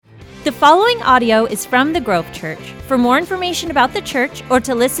The following audio is from the Grove Church. For more information about the church or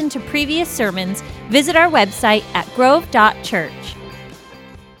to listen to previous sermons, visit our website at grove.church.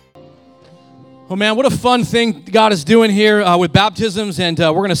 Oh man, what a fun thing God is doing here with baptisms, and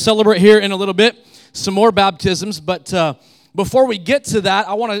we're going to celebrate here in a little bit some more baptisms. But before we get to that,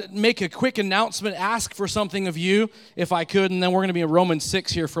 I want to make a quick announcement, ask for something of you, if I could, and then we're going to be in Romans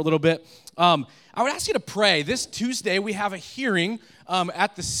 6 here for a little bit. I would ask you to pray. This Tuesday, we have a hearing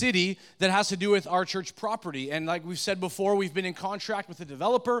at the city that has to do with our church property. And like we've said before, we've been in contract with the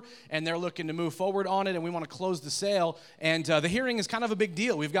developer, and they're looking to move forward on it, and we want to close the sale. And the hearing is kind of a big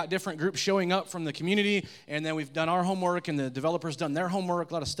deal. We've got different groups showing up from the community, and then we've done our homework, and the developer's done their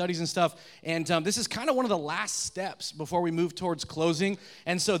homework, a lot of studies and stuff. And this is kind of one of the last steps before we move towards closing.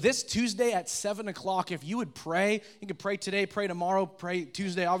 And so this Tuesday at 7 o'clock, if you would pray, you can pray today, pray tomorrow, pray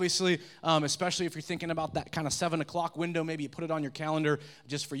Tuesday, obviously, especially if you're thinking about that kind of 7 o'clock window. Maybe you put it on your calendar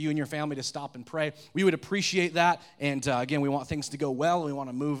just for you and your family to stop and pray. We would appreciate that. And again, we want things to go well. We want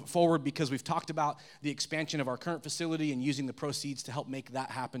to move forward because we've talked about the expansion of our current facility and using the proceeds to help make that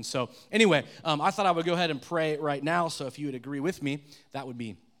happen. So anyway, I thought I would go ahead and pray right now. So if you would agree with me, that would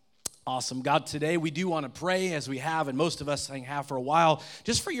be awesome. God, today we do want to pray, as we have, and most of us have for a while,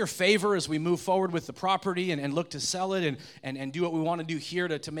 just for your favor as we move forward with the property and look to sell it and do what we want to do here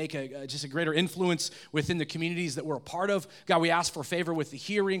to make just a greater influence within the communities that we're a part of. God, we ask for favor with the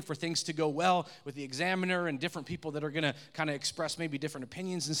hearing, for things to go well with the examiner and different people that are going to kind of express maybe different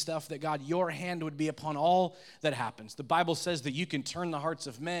opinions and stuff, that God, your hand would be upon all that happens. The Bible says that you can turn the hearts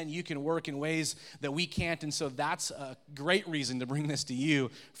of men, you can work in ways that we can't, and so that's a great reason to bring this to you,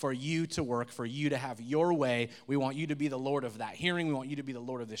 for you to work, for you to have your way. We want you to be the Lord of that hearing. We want you to be the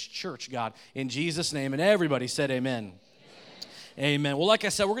Lord of this church, God, in Jesus' name. And everybody said amen. Amen. Well, like I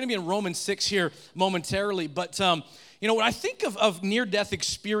said, we're going to be in Romans 6 here momentarily, but you know, when I think of near-death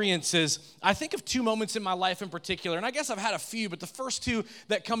experiences, I think of two moments in my life in particular, and I guess I've had a few, but the first two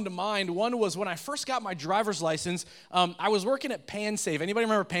that come to mind, one was when I first got my driver's license. I was working at Pay 'n Save. Anybody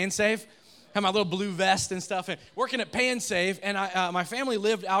remember Pay 'n Save? Had my little blue vest and stuff, and working at Pay 'n Save, and my family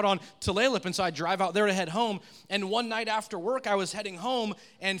lived out on Tulalip, and so I'd drive out there to head home, and one night after work, I was heading home,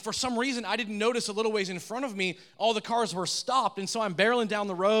 and for some reason, I didn't notice a little ways in front of me, all the cars were stopped, and so I'm barreling down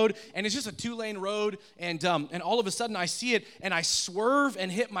the road, and it's just a two-lane road, and all of a sudden, I see it, and I swerve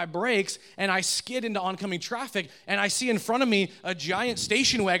and hit my brakes, and I skid into oncoming traffic, and I see in front of me a giant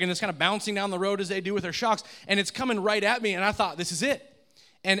station wagon that's kind of bouncing down the road as they do with their shocks, and it's coming right at me, and I thought, this is it.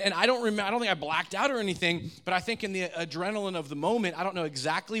 And I don't remember, I don't think I blacked out or anything, but I think in the adrenaline of the moment, I don't know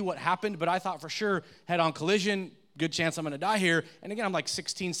exactly what happened, but I thought for sure, head-on collision, good chance I'm going to die here. And again, I'm like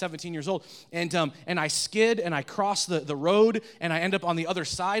 16, 17 years old. And I skid, and I cross the road, and I end up on the other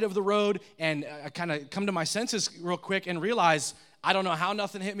side of the road, and I kind of come to my senses real quick and realize I don't know how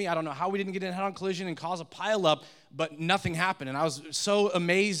nothing hit me. I don't know how we didn't get in a head-on collision and cause a pileup, but nothing happened. And I was so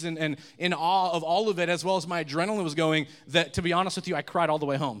amazed and in awe of all of it, as well as my adrenaline was going, that, to be honest with you, I cried all the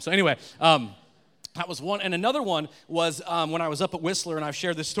way home. So anyway, that was one. And another one was when I was up at Whistler, and I've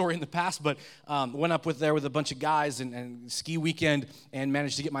shared this story in the past, but went up there with a bunch of guys and ski weekend, and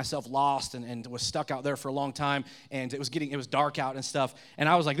managed to get myself lost and was stuck out there for a long time. And it was dark out and stuff. And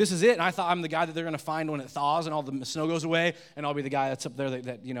I was like, this is it. And I thought I'm the guy that they're going to find when it thaws and all the snow goes away, and I'll be the guy that's up there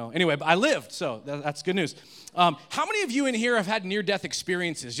that you know. Anyway, but I lived, so that's good news. How many of you in here have had near-death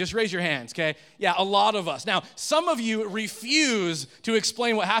experiences? Just raise your hands, okay? Yeah, a lot of us. Now, some of you refuse to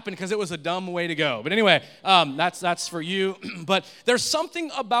explain what happened because it was a dumb way to go. But anyway, that's for you. But there's something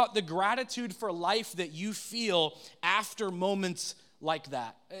about the gratitude for life that you feel after moments like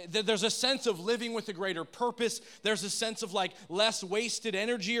that. There's a sense of living with a greater purpose. There's a sense of like less wasted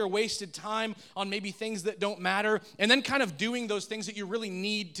energy or wasted time on maybe things that don't matter. And then kind of doing those things that you really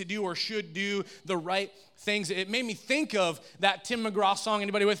need to do or should do, the right things. It made me think of that Tim McGraw song.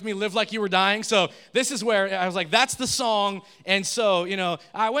 Anybody with me? Live Like You Were Dying. So this is where I was like, that's the song. And so, you know,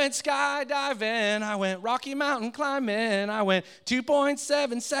 I went skydiving. I went Rocky Mountain climbing. I went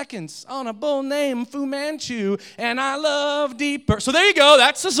 2.7 seconds on a bull named Fu Manchu. And I love deeper. So there you go.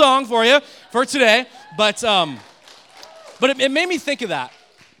 That's the song for you for today. But it made me think of that.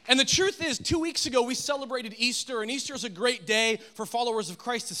 And the truth is, 2 weeks ago, we celebrated Easter, and Easter is a great day for followers of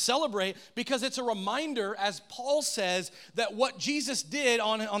Christ to celebrate because it's a reminder, as Paul says, that what Jesus did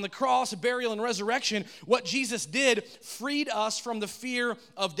on the cross, burial, and resurrection, what Jesus did freed us from the fear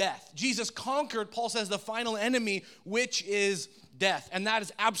of death. Jesus conquered, Paul says, the final enemy, which is death. And that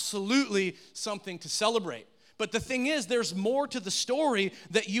is absolutely something to celebrate. But the thing is, there's more to the story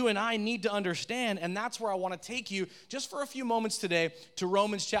that you and I need to understand, and that's where I want to take you just for a few moments today to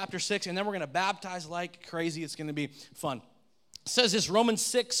Romans chapter 6, and then we're going to baptize like crazy. It's going to be fun. says this, Romans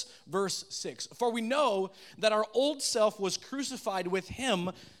 6, verse 6. For we know that our old self was crucified with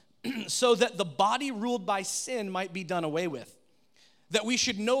him so that the body ruled by sin might be done away with, that we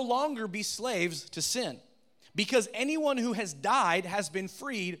should no longer be slaves to sin, because anyone who has died has been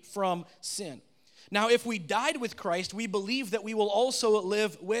freed from sin. Now, if we died with Christ, we believe that we will also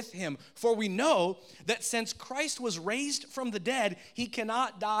live with him. For we know that since Christ was raised from the dead, he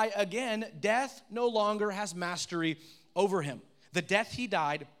cannot die again. Death no longer has mastery over him. The death he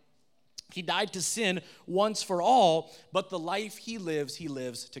died to sin once for all, but the life he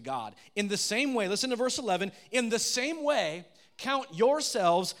lives to God. In the same way, listen to verse 11, in the same way, count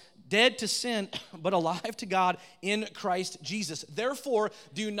yourselves dead to sin, but alive to God in Christ Jesus. Therefore,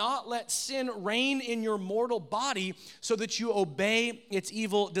 do not let sin reign in your mortal body so that you obey its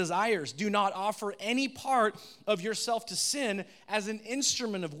evil desires. Do not offer any part of yourself to sin as an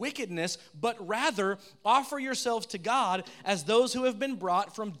instrument of wickedness, but rather offer yourselves to God as those who have been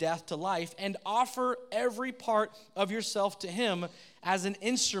brought from death to life, and offer every part of yourself to him as an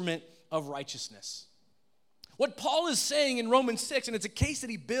instrument of righteousness. What Paul is saying in Romans 6, and it's a case that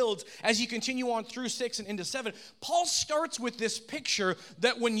he builds as you continue on through 6 and into 7, Paul starts with this picture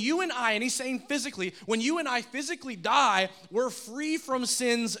that when you and I, and he's saying physically, when you and I physically die, we're free from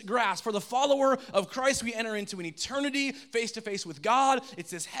sin's grasp. For the follower of Christ, we enter into an eternity face to face with God. It's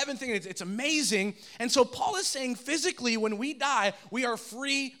this heaven thing, it's amazing. And so Paul is saying physically, when we die, we are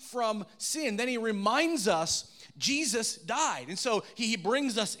free from sin. Then he reminds us Jesus died. And so he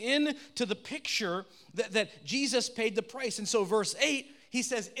brings us into the picture that Jesus paid the price. And so verse 8, he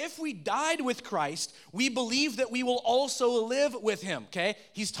says, if we died with Christ, we believe that we will also live with him, okay?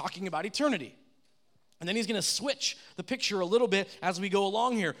 He's talking about eternity. And then he's going to switch the picture a little bit as we go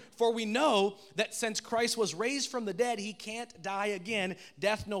along here. For we know that since Christ was raised from the dead, he can't die again.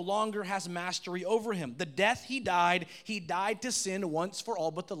 Death no longer has mastery over him. The death he died to sin once for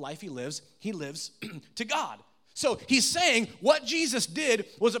all, but the life he lives to God. So he's saying what Jesus did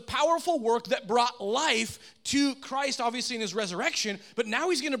was a powerful work that brought life to Christ, obviously in his resurrection, but now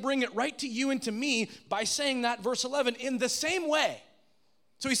he's going to bring it right to you and to me by saying that, verse 11, in the same way.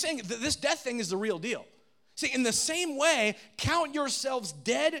 So he's saying that this death thing is the real deal. See, in the same way, count yourselves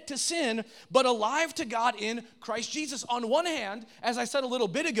dead to sin, but alive to God in Christ Jesus. On one hand, as I said a little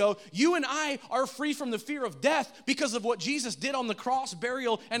bit ago, you and I are free from the fear of death because of what Jesus did on the cross,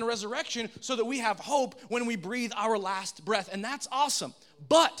 burial, and resurrection, so that we have hope when we breathe our last breath. And that's awesome.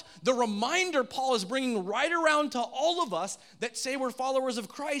 But the reminder Paul is bringing right around to all of us that say we're followers of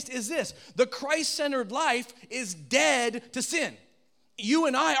Christ is this: the Christ-centered life is dead to sin. You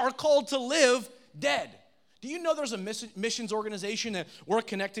and I are called to live dead. Do you know there's a missions organization that we're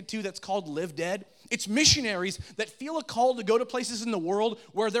connected to that's called Live Dead? It's missionaries that feel a call to go to places in the world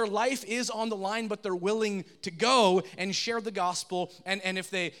where their life is on the line, but they're willing to go and share the gospel. And if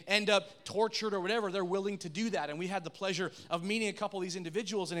they end up tortured or whatever, they're willing to do that. And we had the pleasure of meeting a couple of these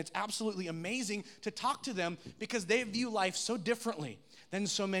individuals, and it's absolutely amazing to talk to them because they view life so differently than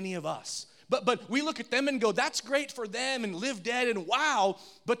so many of us. But we look at them and go, that's great for them, and Live Dead, and wow.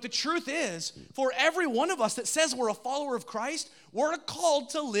 But the truth is, for every one of us that says we're a follower of Christ, we're called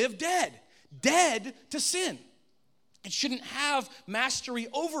to live dead to sin. It shouldn't have mastery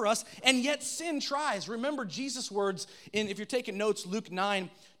over us, and yet sin tries. Remember Jesus' words if you're taking notes, Luke 9,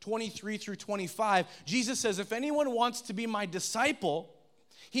 23 through 25. Jesus says, if anyone wants to be my disciple,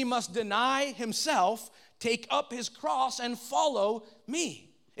 he must deny himself, take up his cross, and follow me.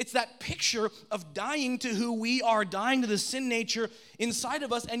 It's that picture of dying to who we are, dying to the sin nature inside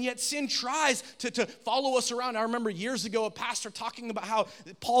of us, and yet sin tries to follow us around. I remember years ago a pastor talking about how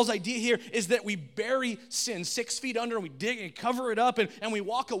Paul's idea here is that we bury sin 6 feet under, and we dig and cover it up, and we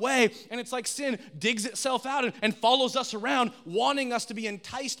walk away, and it's like sin digs itself out and follows us around, wanting us to be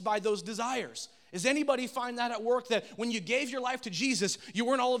enticed by those desires. Does anybody find that at work, that when you gave your life to Jesus, you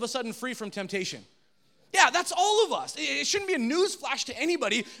weren't all of a sudden free from temptation? Yeah, that's all of us. It shouldn't be a news flash to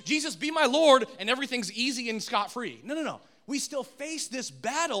anybody. Jesus, be my Lord, and everything's easy and scot-free. No. We still face this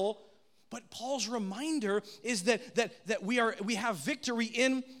battle, but Paul's reminder is that we have victory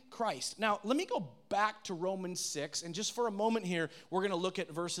in Christ. Now, let me go back to Romans 6, and just for a moment here, we're going to look at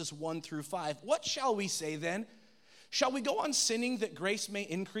verses 1 through 5. What shall we say then? Shall we go on sinning that grace may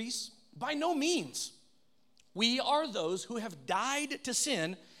increase? By no means. We are those who have died to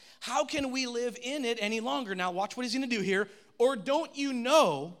sin. How can we live in it any longer? Now watch what he's going to do here. Or don't you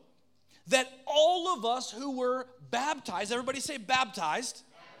know that all of us who were baptized, everybody say baptized.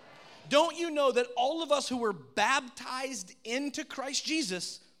 Don't you know that all of us who were baptized into Christ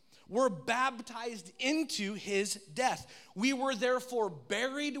Jesus were baptized into his death? We were therefore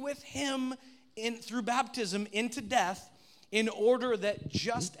buried with him through baptism into death, in order that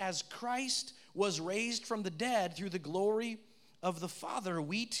just as Christ was raised from the dead through the glory of the Father,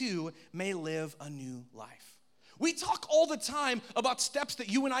 we too may live a new life. We talk all the time about steps that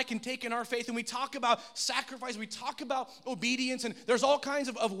you and I can take in our faith, and we talk about sacrifice, we talk about obedience, and there's all kinds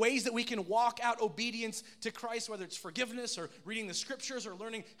of ways that we can walk out obedience to Christ, whether it's forgiveness or reading the scriptures or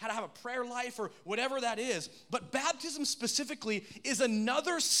learning how to have a prayer life or whatever that is. But baptism specifically is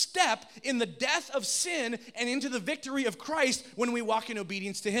another step in the death of sin and into the victory of Christ when we walk in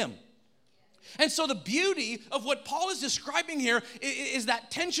obedience to Him. And so the beauty of what Paul is describing here is that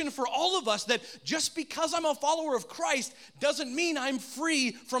tension for all of us, that just because I'm a follower of Christ doesn't mean I'm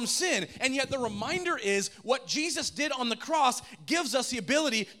free from sin. And yet the reminder is what Jesus did on the cross gives us the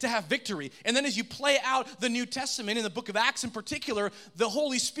ability to have victory. And then as you play out the New Testament, in the book of Acts in particular, the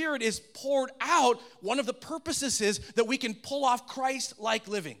Holy Spirit is poured out. One of the purposes is that we can pull off Christ-like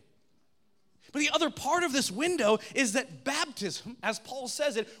living. But the other part of this window is that baptism, as Paul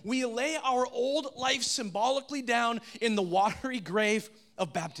says it, we lay our old life symbolically down in the watery grave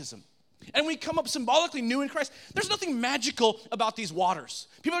of baptism. And we come up symbolically new in Christ. There's nothing magical about these waters.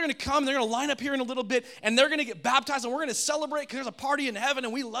 People are going to come, they're going to line up here in a little bit, and they're going to get baptized, and we're going to celebrate because there's a party in heaven,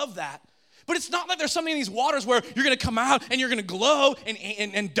 and we love that. But it's not like there's something in these waters where you're going to come out and you're going to glow,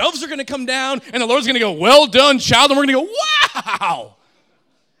 and doves are going to come down, and the Lord's going to go, well done, child, and we're going to go, wow.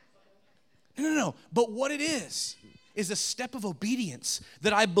 No. But what it is a step of obedience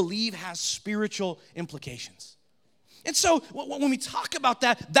that I believe has spiritual implications. And so when we talk about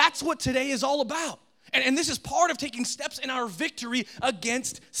that, that's what today is all about. And this is part of taking steps in our victory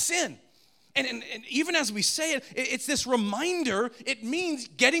against sin. And even as we say it, it's this reminder, it means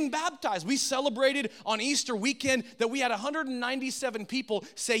getting baptized. We celebrated on Easter weekend that we had 197 people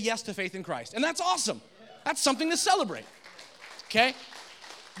say yes to faith in Christ. And that's awesome. That's something to celebrate. Okay?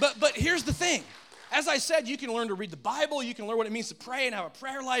 But here's the thing. As I said, you can learn to read the Bible. You can learn what it means to pray and have a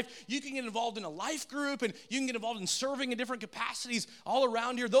prayer life. You can get involved in a life group, and you can get involved in serving in different capacities all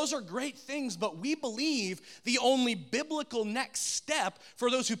around here. Those are great things, but we believe the only biblical next step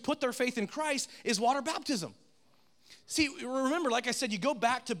for those who put their faith in Christ is water baptism. See, remember, like I said, you go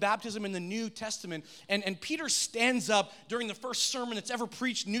back to baptism in the New Testament, and Peter stands up during the first sermon that's ever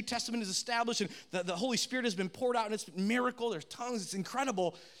preached. New Testament is established, and the Holy Spirit has been poured out, and it's a miracle. There's tongues. It's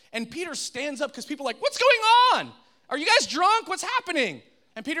incredible. And Peter stands up because people are like, what's going on? Are you guys drunk? What's happening?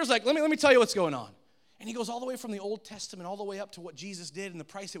 And Peter's like, let me tell you what's going on. And he goes all the way from the Old Testament all the way up to what Jesus did and the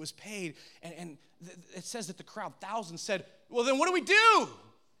price that was paid. And it says that the crowd, thousands, said, well, then what do we do?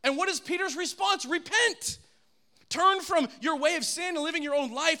 And what is Peter's response? Repent. Turn from your way of sin and living your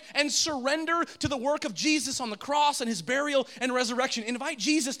own life and surrender to the work of Jesus on the cross and his burial and resurrection. Invite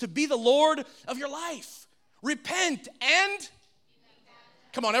Jesus to be the Lord of your life. Repent and,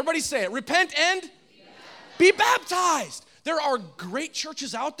 come on, everybody say it. Repent and be baptized. There are great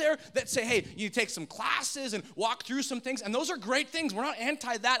churches out there that say, hey, you take some classes and walk through some things, and those are great things. We're not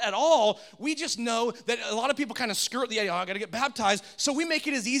anti that at all. We just know that a lot of people kind of skirt the idea, I got to get baptized, so we make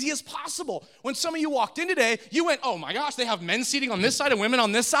it as easy as possible. When some of you walked in today, you went, oh my gosh, they have men seating on this side and women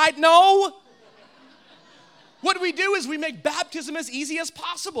on this side? No. What we do is we make baptism as easy as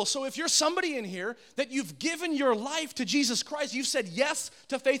possible. So if you're somebody in here that you've given your life to Jesus Christ, you've said yes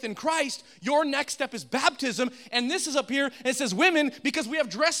to faith in Christ, your next step is baptism. And this is up here, and it says women, because we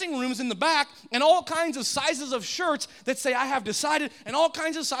have dressing rooms in the back and all kinds of sizes of shirts that say I have decided, and all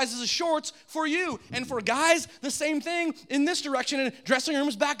kinds of sizes of shorts for you. And for guys, the same thing in this direction, and dressing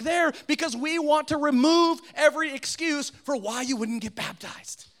rooms back there, because we want to remove every excuse for why you wouldn't get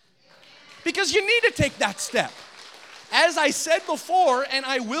baptized. Because you need to take that step. As I said before, and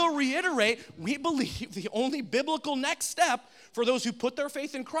I will reiterate, we believe the only biblical next step for those who put their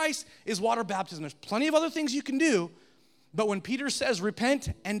faith in Christ is water baptism. There's plenty of other things you can do, but when Peter says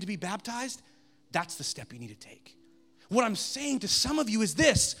repent and to be baptized, that's the step you need to take. What I'm saying to some of you is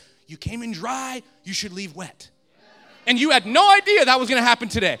this: you came in dry, you should leave wet. And you had no idea that was going to happen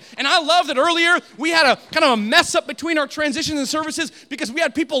today. And I love that earlier we had a kind of a mess up between our transitions and services because we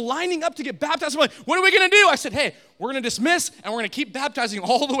had people lining up to get baptized. I'm like, what are we going to do? I said, hey, we're going to dismiss and we're going to keep baptizing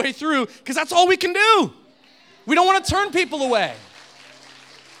all the way through because that's all we can do. We don't want to turn people away.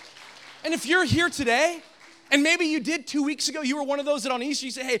 And if you're here today, and maybe you did 2 weeks ago, you were one of those that on Easter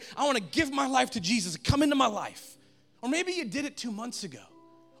you say, hey, I want to give my life to Jesus. Come into my life. Or maybe you did it 2 months ago.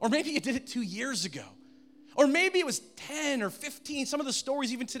 Or maybe you did it 2 years ago. Or maybe it was 10 or 15. Some of the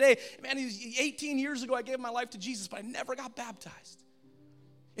stories even today, man, 18 years ago I gave my life to Jesus, but I never got baptized.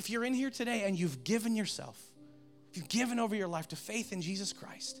 If you're in here today and you've given yourself, you've given over your life to faith in Jesus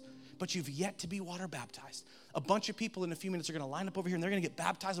Christ, but you've yet to be water baptized, a bunch of people in a few minutes are going to line up over here and they're going to get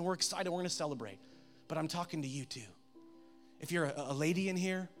baptized, and we're excited, we're going to celebrate. But I'm talking to you too. If you're a lady in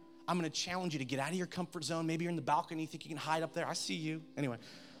here, I'm going to challenge you to get out of your comfort zone. Maybe you're in the balcony, you think you can hide up there. I see you. Anyway,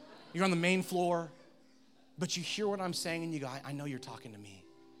 you're on the main floor, but you hear what I'm saying and you go, I know you're talking to me.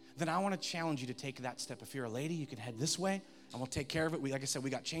 Then I want to challenge you to take that step. If you're a lady, you can head this way, and we'll take care of it. Like I said, we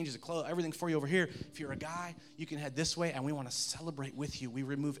got changes of clothes, everything for you over here. If you're a guy, you can head this way, and we want to celebrate with you. We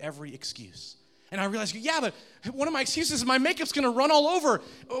remove every excuse. And I realized, yeah, but one of my excuses is my makeup's going to run all over.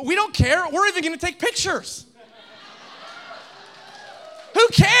 We don't care. We're even going to take pictures. Who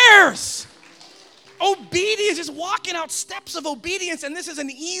cares? Obedience is walking out steps of obedience, and this is an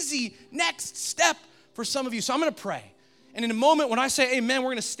easy next step for some of you. So I'm going to pray. And in a moment, when I say amen,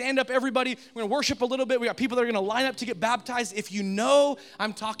 we're going to stand up, everybody. We're going to worship a little bit. We got people that are going to line up to get baptized. If you know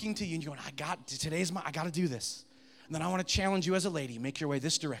I'm talking to you and you're going, I got to do this. And then I want to challenge you as a lady, make your way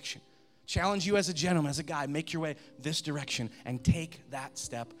this direction. Challenge you as a gentleman, as a guy, make your way this direction and take that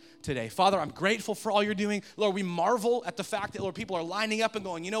step today. Father, I'm grateful for all you're doing. Lord, we marvel at the fact that, Lord, people are lining up and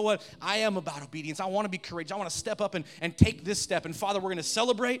going, you know what? I am about obedience. I want to be courageous. I want to step up and take this step. And Father, we're going to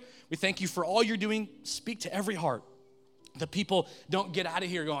celebrate. We thank you for all you're doing. Speak to every heart. The people don't get out of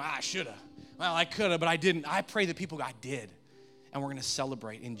here going, I should have. Well, I could have, but I didn't. I pray that people go, I did. And we're going to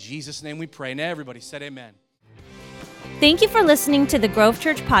celebrate. In Jesus' name we pray. And everybody said amen. Thank you for listening to the Grove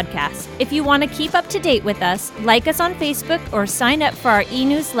Church podcast. If you want to keep up to date with us, like us on Facebook or sign up for our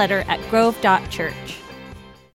e-newsletter at grove.church.